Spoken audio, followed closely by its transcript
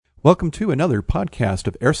Welcome to another podcast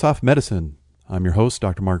of Airsoft Medicine. I'm your host,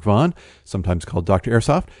 Dr. Mark Vaughn, sometimes called Dr.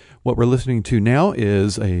 Airsoft. What we're listening to now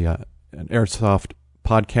is an Airsoft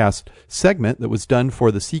podcast segment that was done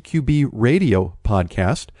for the CQB Radio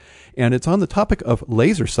podcast, and it's on the topic of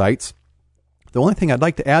laser sights. The only thing I'd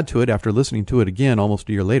like to add to it after listening to it again almost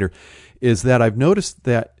a year later is that I've noticed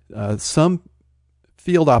that some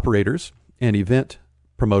field operators and event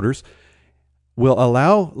promoters will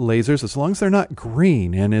allow lasers as long as they're not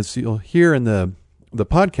green. And as you'll hear in the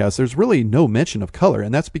podcast, there's really no mention of color.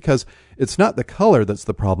 And that's because it's not the color that's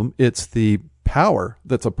the problem. It's the power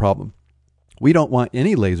that's a problem. We don't want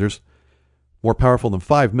any lasers more powerful than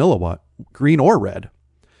 5 milliwatt, green or red.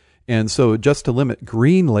 And so just to limit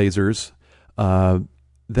green lasers,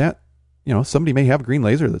 somebody may have a green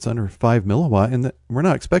laser that's under 5 milliwatt, and we're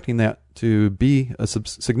not expecting that to be a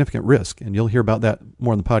significant risk. And you'll hear about that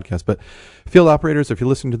more in the podcast. But field operators, if you're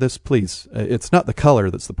listening to this, please, it's not the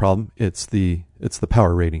color that's the problem. It's the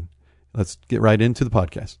power rating. Let's get right into the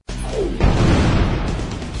podcast.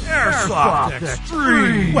 Airsoft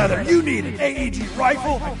Extreme! Whether you need an AEG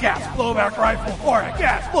rifle, a gas blowback rifle, or a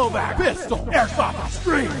gas blowback pistol, Airsoft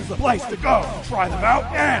Extreme is the place to go to try them out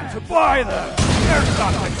and to buy them.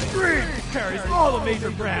 Airsoft Extreme carries all the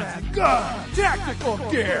major brands of guns, tactical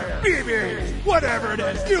gear, BBs, whatever it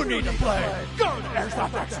is you need to play. Go to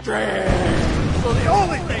Airsoft Extreme. So the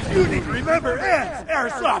only thing you need to remember is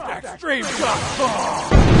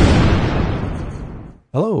AirsoftExtreme.com.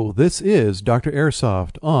 Hello, this is Dr.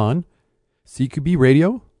 Airsoft on CQB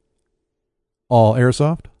Radio, all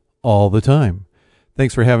Airsoft, all the time.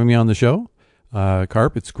 Thanks for having me on the show.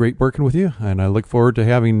 Carp, it's great working with you, and I look forward to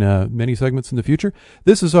having many segments in the future.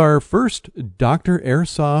 This is our first Dr.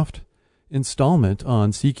 Airsoft installment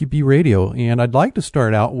on CQB Radio, and I'd like to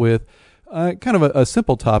start out with kind of a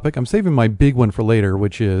simple topic. I'm saving my big one for later,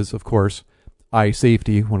 which is, of course, eye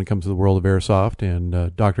safety when it comes to the world of airsoft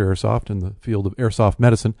and Dr. Airsoft in the field of airsoft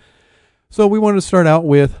medicine. So we wanted to start out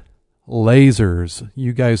with lasers.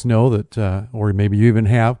 You guys know that, or maybe you even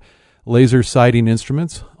have, laser sighting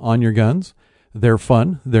instruments on your guns. They're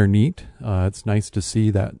fun. They're neat. It's nice to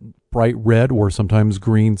see that bright red or sometimes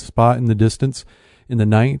green spot in the distance in the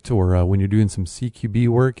night, or when you're doing some CQB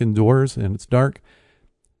work indoors and it's dark.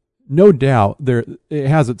 No doubt it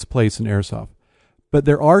has its place in airsoft. But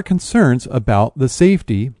there are concerns about the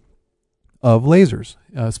safety of lasers,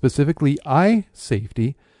 specifically eye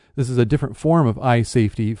safety. This is a different form of eye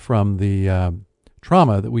safety from the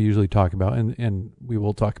trauma that we usually talk about, and we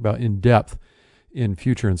will talk about in depth in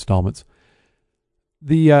future installments.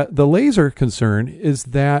 The laser concern is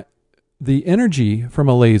that the energy from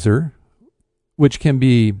a laser, which can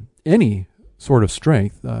be any sort of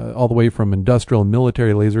strength, all the way from industrial and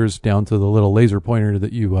military lasers down to the little laser pointer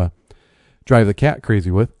that you drive the cat crazy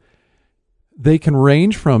with, they can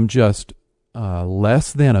range from just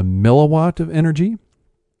less than a milliwatt of energy,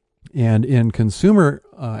 and in consumer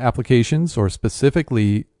applications, or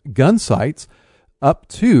specifically gun sights, up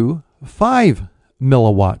to 5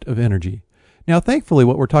 milliwatt of energy. Now, thankfully,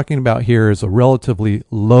 what we're talking about here is a relatively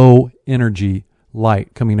low energy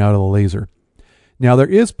light coming out of the laser. Now, there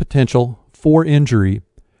is potential for injury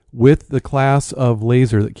with the class of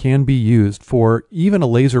laser that can be used for even a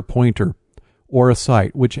laser pointer or a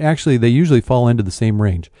sight, which actually they usually fall into the same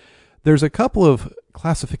range. There's a couple of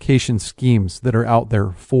classification schemes that are out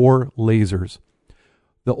there for lasers.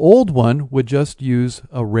 The old one would just use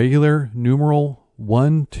a regular numeral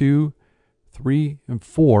 1, 2, 3, and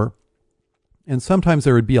 4, and sometimes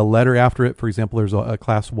there would be a letter after it. For example, there's a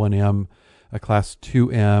class 1M, a class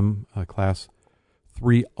 2M, a class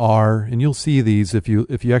 3R, and you'll see these if you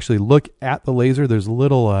actually look at the laser. There's a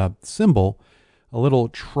little symbol, a little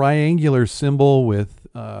triangular symbol with,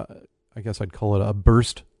 I guess I'd call it a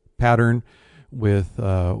burst pattern, with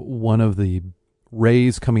one of the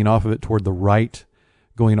rays coming off of it toward the right,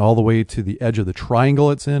 going all the way to the edge of the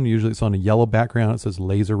triangle it's in. Usually it's on a yellow background. It says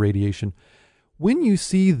laser radiation. When you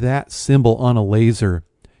see that symbol on a laser,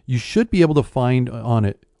 you should be able to find on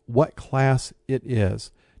it what class it is.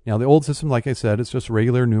 Now, the old system, like I said, it's just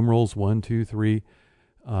regular numerals, 1, 2, 3.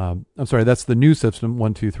 I'm sorry, that's the new system,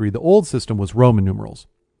 1, 2, 3. The old system was Roman numerals.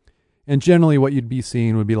 And generally what you'd be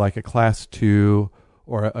seeing would be like a class 2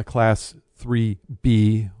 or a class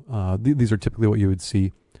 3B. These are typically what you would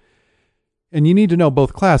see. And you need to know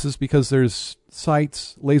both classes because there's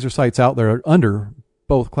sights, laser sights out there under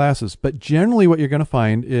both classes. But generally what you're going to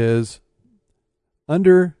find is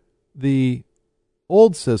under the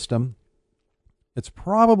old system, it's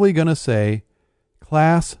probably going to say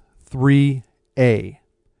class 3A,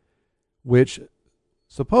 which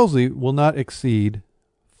supposedly will not exceed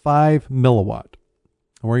 5 milliwatt.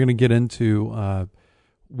 And we're going to get into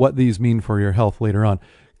what these mean for your health later on.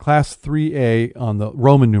 Class 3A on the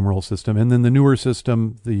Roman numeral system, and then the newer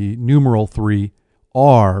system, the numeral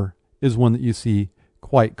 3R, is one that you see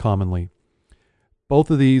quite commonly. Both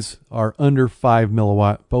of these are under 5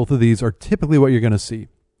 milliwatt. Both of these are typically what you're going to see.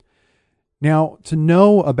 Now, to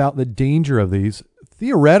know about the danger of these,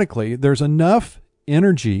 theoretically, there's enough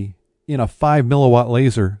energy in a 5 milliwatt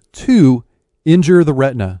laser to injure the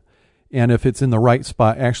retina, and if it's in the right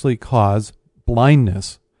spot, actually cause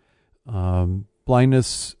blindness.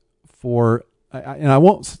 Blindness for, and I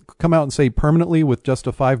won't come out and say permanently with just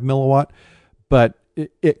a 5 milliwatt, but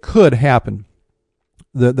it could happen.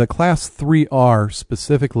 The class 3R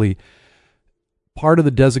specifically, part of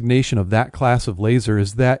the designation of that class of laser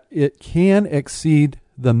is that it can exceed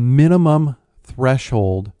the minimum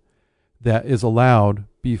threshold that is allowed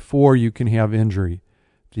before you can have injury,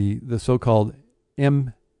 the so-called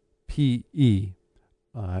MPE.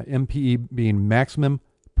 MPE being maximum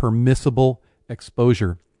permissible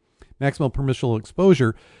exposure. Maximum permissible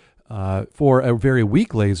exposure for a very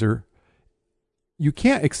weak laser, you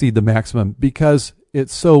can't exceed the maximum because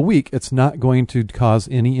it's so weak it's not going to cause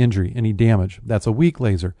any injury, any damage. That's a weak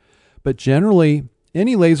laser. But generally,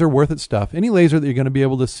 any laser worth its stuff, any laser that you're going to be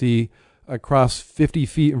able to see across 50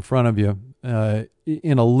 feet in front of you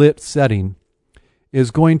in a lit setting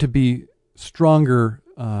is going to be stronger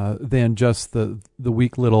than just the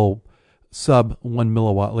weak little sub 1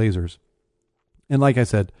 milliwatt lasers. And like I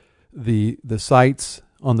said, the sights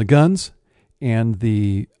on the guns and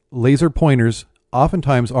the laser pointers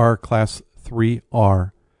oftentimes are class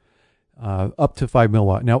 3R, up to 5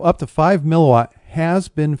 milliwatt. Now, up to 5 milliwatt has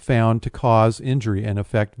been found to cause injury and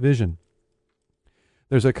affect vision.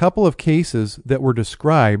 There's a couple of cases that were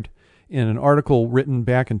described in an article written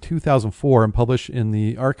back in 2004 and published in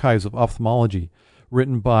the Archives of Ophthalmology,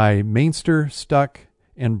 written by Mainster, Stuck,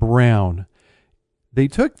 and Brown. They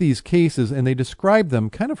took these cases and they described them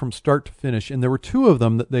kind of from start to finish, and there were two of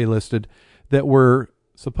them that they listed that were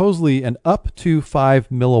supposedly an up to 5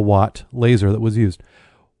 milliwatt laser that was used.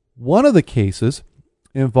 One of the cases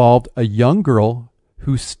involved a young girl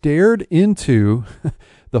who stared into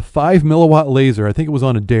the 5 milliwatt laser. I think it was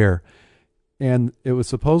on a dare, and it was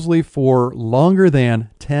supposedly for longer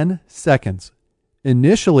than 10 seconds.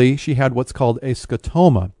 Initially, she had what's called a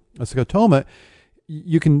scotoma. A scotoma,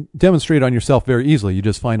 you can demonstrate on yourself very easily. You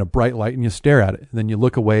just find a bright light and you stare at it. And then you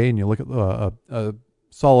look away and you look at a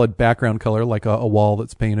solid background color like a wall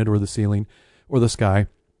that's painted or the ceiling or the sky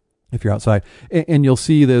if you're outside. And you'll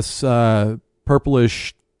see this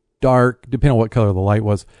purplish, dark, depending on what color the light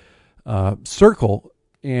was, circle.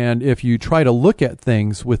 And if you try to look at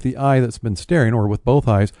things with the eye that's been staring or with both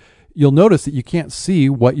eyes, you'll notice that you can't see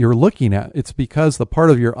what you're looking at. It's because the part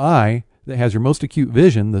of your eye that has your most acute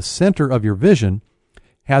vision, the center of your vision,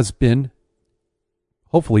 has been,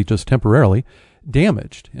 hopefully just temporarily,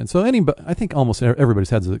 damaged. And so I think almost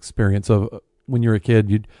everybody's had this experience of when you're a kid,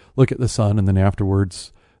 you'd look at the sun and then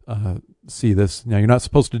afterwards see this. Now, you're not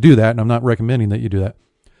supposed to do that, and I'm not recommending that you do that.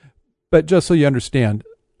 But just so you understand,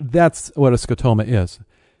 that's what a scotoma is.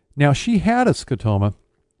 Now, she had a scotoma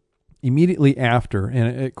immediately after,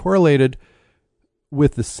 and it correlated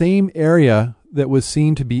with the same area that was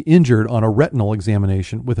seen to be injured on a retinal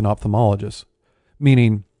examination with an ophthalmologist,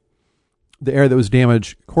 meaning the area that was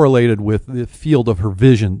damaged correlated with the field of her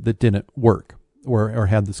vision that didn't work or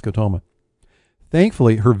had the scotoma.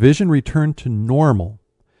 Thankfully, her vision returned to normal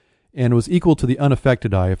and was equal to the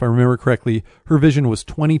unaffected eye. If I remember correctly, her vision was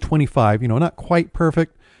 20/25, not quite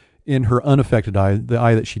perfect in her unaffected eye, the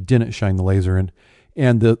eye that she didn't shine the laser in.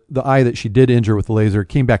 And the eye that she did injure with the laser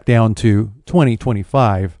came back down to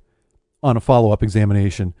 20/25 on a follow-up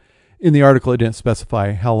examination. In the article, it didn't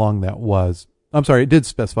specify how long that was. I'm sorry, it did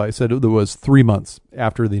specify. It said it was 3 months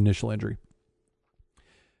after the initial injury.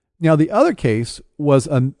 Now, the other case was,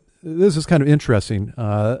 this is kind of interesting.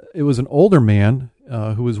 It was an older man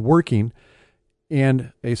who was working,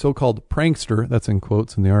 and a so-called prankster, that's in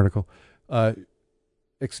quotes in the article,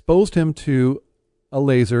 exposed him to a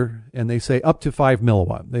laser, and they say up to 5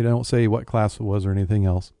 milliwatt. They don't say what class it was or anything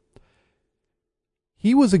else.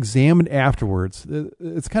 He was examined afterwards.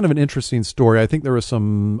 It's kind of an interesting story. I think there were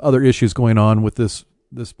some other issues going on with this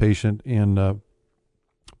patient, and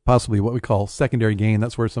possibly what we call secondary gain.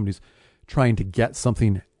 That's where somebody's trying to get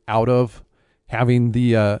something out of having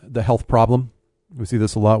the health problem. We see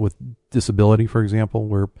this a lot with disability, for example,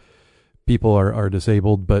 where people are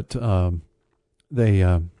disabled, but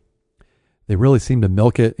they really seem to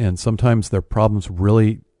milk it, and sometimes their problems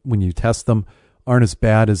really, when you test them, aren't as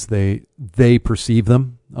bad as they perceive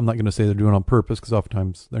them. I'm not going to say they're doing it on purpose, because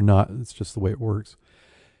oftentimes they're not. It's just the way it works.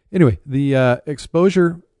 Anyway, the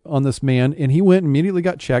exposure on this man, and he went and immediately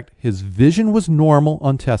got checked. His vision was normal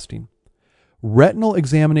on testing. Retinal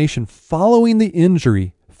examination following the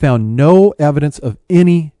injury found no evidence of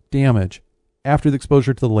any damage after the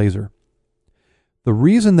exposure to the laser. The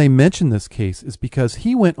reason they mention this case is because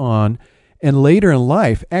he went on and later in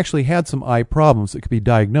life actually had some eye problems that could be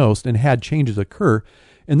diagnosed and had changes occur,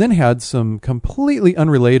 and then had some completely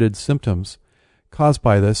unrelated symptoms caused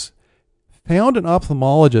by this. Found an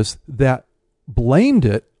ophthalmologist that blamed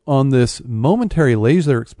it on this momentary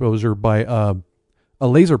laser exposure by a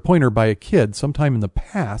laser pointer by a kid sometime in the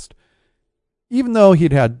past, even though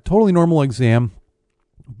he'd had totally normal exam,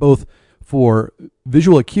 both for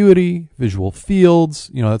visual acuity, visual fields,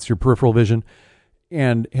 that's your peripheral vision,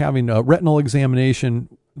 and having a retinal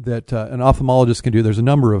examination that an ophthalmologist can do. There's a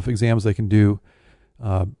number of exams they can do.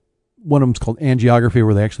 One of them is called angiography,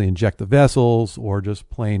 where they actually inject the vessels, or just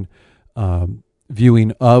plain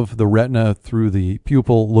viewing of the retina through the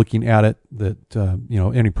pupil, looking at it, that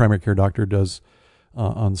any primary care doctor does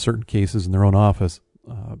on certain cases in their own office.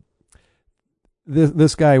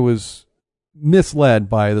 This guy was misled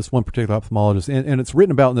by this one particular ophthalmologist, and it's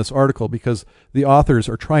written about in this article because the authors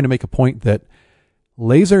are trying to make a point that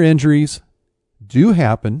laser injuries do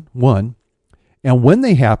happen, one, and when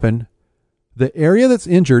they happen, the area that's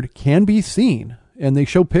injured can be seen. And they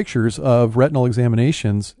show pictures of retinal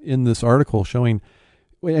examinations in this article showing,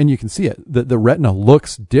 and you can see it, that the retina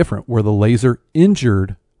looks different where the laser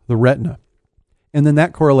injured the retina. And then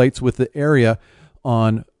that correlates with the area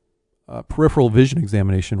on peripheral vision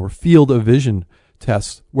examination or field of vision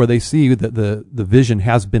tests where they see that the vision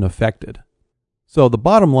has been affected. So the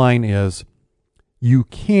bottom line is you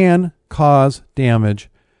can cause damage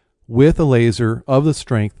with a laser of the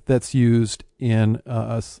strength that's used in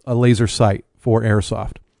a laser sight for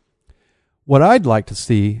airsoft. What I'd like to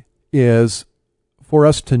see is for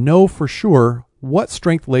us to know for sure what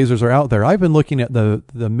strength lasers are out there. I've been looking at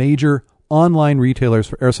the major online retailers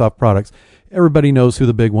for airsoft products. Everybody knows who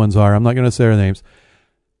the big ones are. I'm not going to say their names.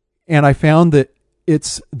 And I found that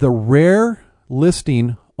it's the rare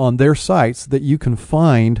listing on their sites that you can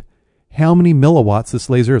find how many milliwatts this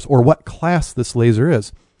laser is or what class this laser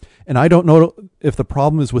is. And I don't know if the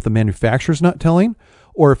problem is with the manufacturers not telling,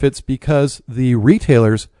 or if it's because the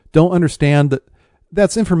retailers don't understand that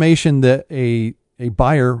that's information that a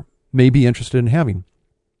buyer may be interested in having.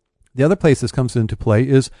 The other place this comes into play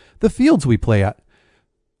is the fields we play at.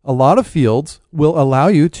 A lot of fields will allow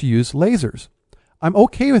you to use lasers. I'm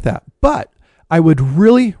okay with that, but I would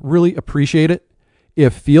really, really appreciate it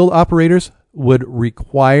if field operators would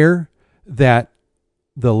require that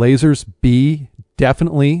the lasers be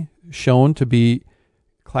definitely shown to be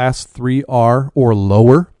class 3R or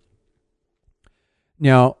lower.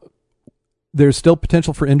 Now, there's still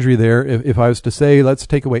potential for injury there. If I was to say, let's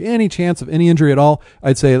take away any chance of any injury at all,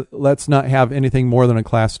 I'd say let's not have anything more than a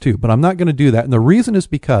class 2. But I'm not going to do that. And the reason is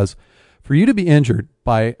because for you to be injured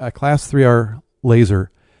by a class 3R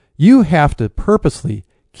laser, you have to purposely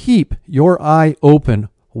keep your eye open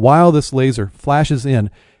while this laser flashes in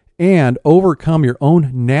and overcome your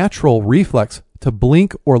own natural reflex to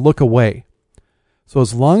blink or look away. So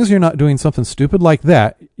as long as you're not doing something stupid like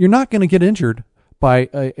that, you're not going to get injured by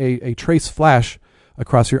a trace flash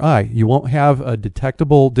across your eye. You won't have a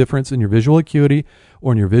detectable difference in your visual acuity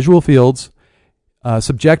or in your visual fields.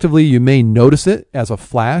 Subjectively, you may notice it as a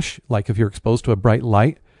flash, like if you're exposed to a bright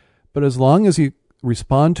light, but as long as you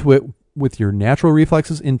respond to it with your natural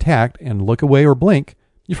reflexes intact and look away or blink,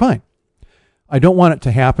 you're fine. I don't want it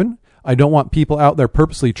to happen. I don't want people out there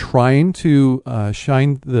purposely trying to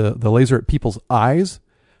shine the laser at people's eyes.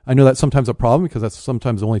 I know that's sometimes a problem because that's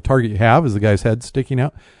sometimes the only target you have is the guy's head sticking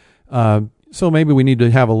out. So maybe we need to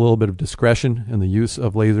have a little bit of discretion in the use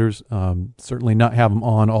of lasers. Certainly not have them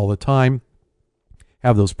on all the time.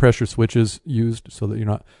 Have those pressure switches used so that you're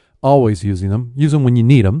not always using them. Use them when you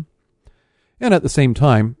need them. And at the same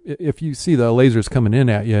time, if you see the lasers coming in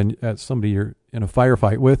at you and at somebody you're in a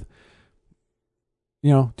firefight with,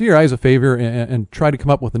 do your eyes a favor and try to come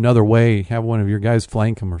up with another way. Have one of your guys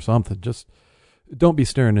flank them or something. Just don't be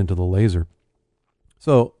staring into the laser.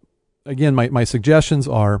 So, again, my suggestions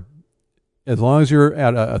are, as long as you're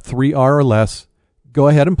at a 3R or less, go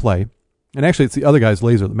ahead and play. And actually, it's the other guy's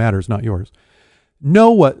laser that matters, not yours.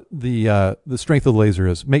 Know what the strength of the laser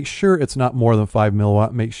is. Make sure it's not more than 5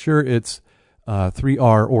 milliwatt. Make sure it's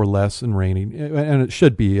 3R or less in rating. And it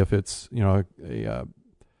should be if it's a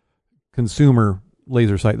consumer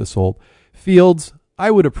laser sight that's sold. Fields,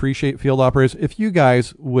 I would appreciate field operators if you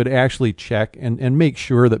guys would actually check and make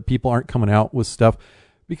sure that people aren't coming out with stuff,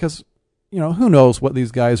 because who knows what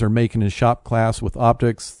these guys are making in shop class with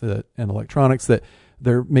optics and electronics that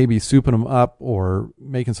they're maybe souping them up or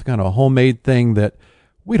making some kind of homemade thing that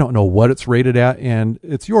we don't know what it's rated at, and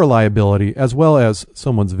it's your liability as well as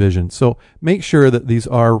someone's vision. So make sure that these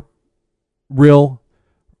are real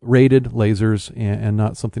rated lasers and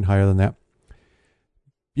not something higher than that.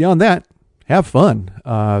 Beyond that, have fun.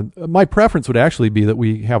 My preference would actually be that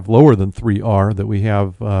we have lower than 3R, that we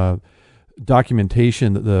have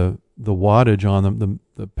documentation that the wattage on them,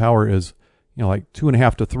 the power is, like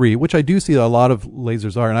 2.5 to 3, which I do see a lot of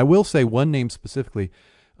lasers are. And I will say one name specifically,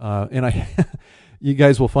 and I, you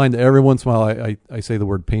guys will find that every once in a while I say the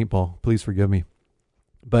word paintball. Please forgive me.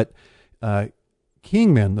 But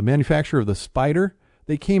Kingman, the manufacturer of the Spider,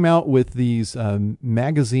 they came out with these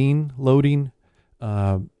magazine loading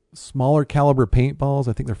smaller caliber paintballs.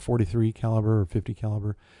 I think they're 43 caliber or 50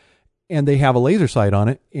 caliber. And they have a laser sight on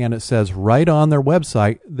it, and it says right on their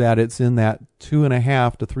website that it's in that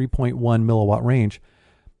 2.5 to 3.1 milliwatt range.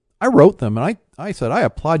 I wrote them, and I said, I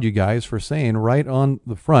applaud you guys for saying right on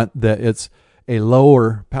the front that it's a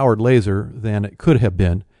lower powered laser than it could have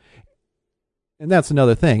been. And that's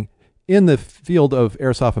another thing. In the field of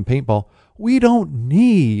airsoft and paintball, we don't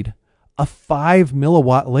need a 5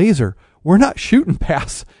 milliwatt laser. We're not shooting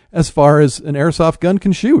past as far as an airsoft gun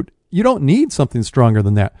can shoot. You don't need something stronger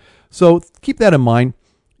than that. So keep that in mind.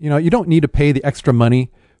 You don't need to pay the extra money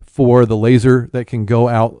for the laser that can go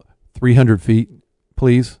out 300 feet,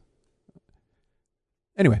 please.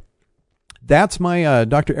 Anyway, that's my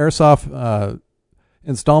Dr. Airsoft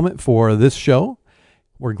installment for this show.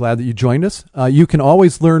 We're glad that you joined us. You can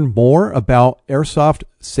always learn more about airsoft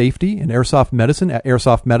safety and airsoft medicine at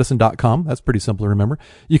airsoftmedicine.com. That's pretty simple to remember.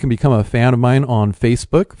 You can become a fan of mine on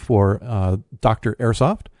Facebook for Dr.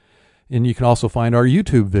 Airsoft. And you can also find our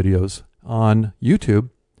YouTube videos on YouTube.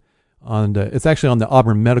 It's actually on the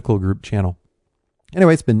Auburn Medical Group channel.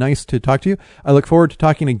 Anyway, it's been nice to talk to you. I look forward to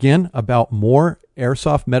talking again about more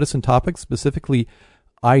airsoft medicine topics, specifically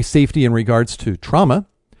eye safety in regards to trauma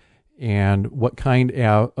and what kind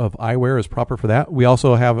of eyewear is proper for that. We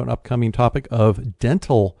also have an upcoming topic of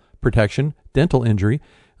dental protection, dental injury.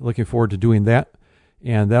 Looking forward to doing that.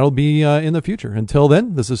 And that'll be in the future. Until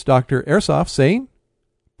then, this is Dr. Airsoft saying,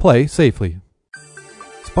 play safely.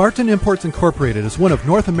 Spartan Imports Incorporated is one of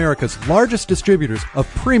North America's largest distributors of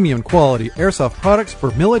premium quality airsoft products for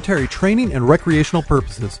military training and recreational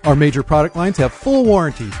purposes. Our major product lines have full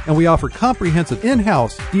warranties, and we offer comprehensive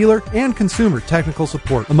in-house dealer and consumer technical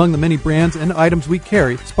support. Among the many brands and items we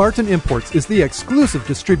carry, Spartan Imports is the exclusive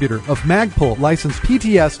distributor of Magpul licensed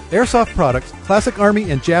PTS airsoft products, Classic Army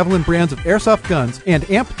and Javelin brands of airsoft guns, and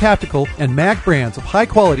AMP Tactical and MAG brands of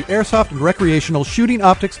high-quality airsoft and recreational shooting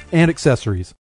optics and accessories.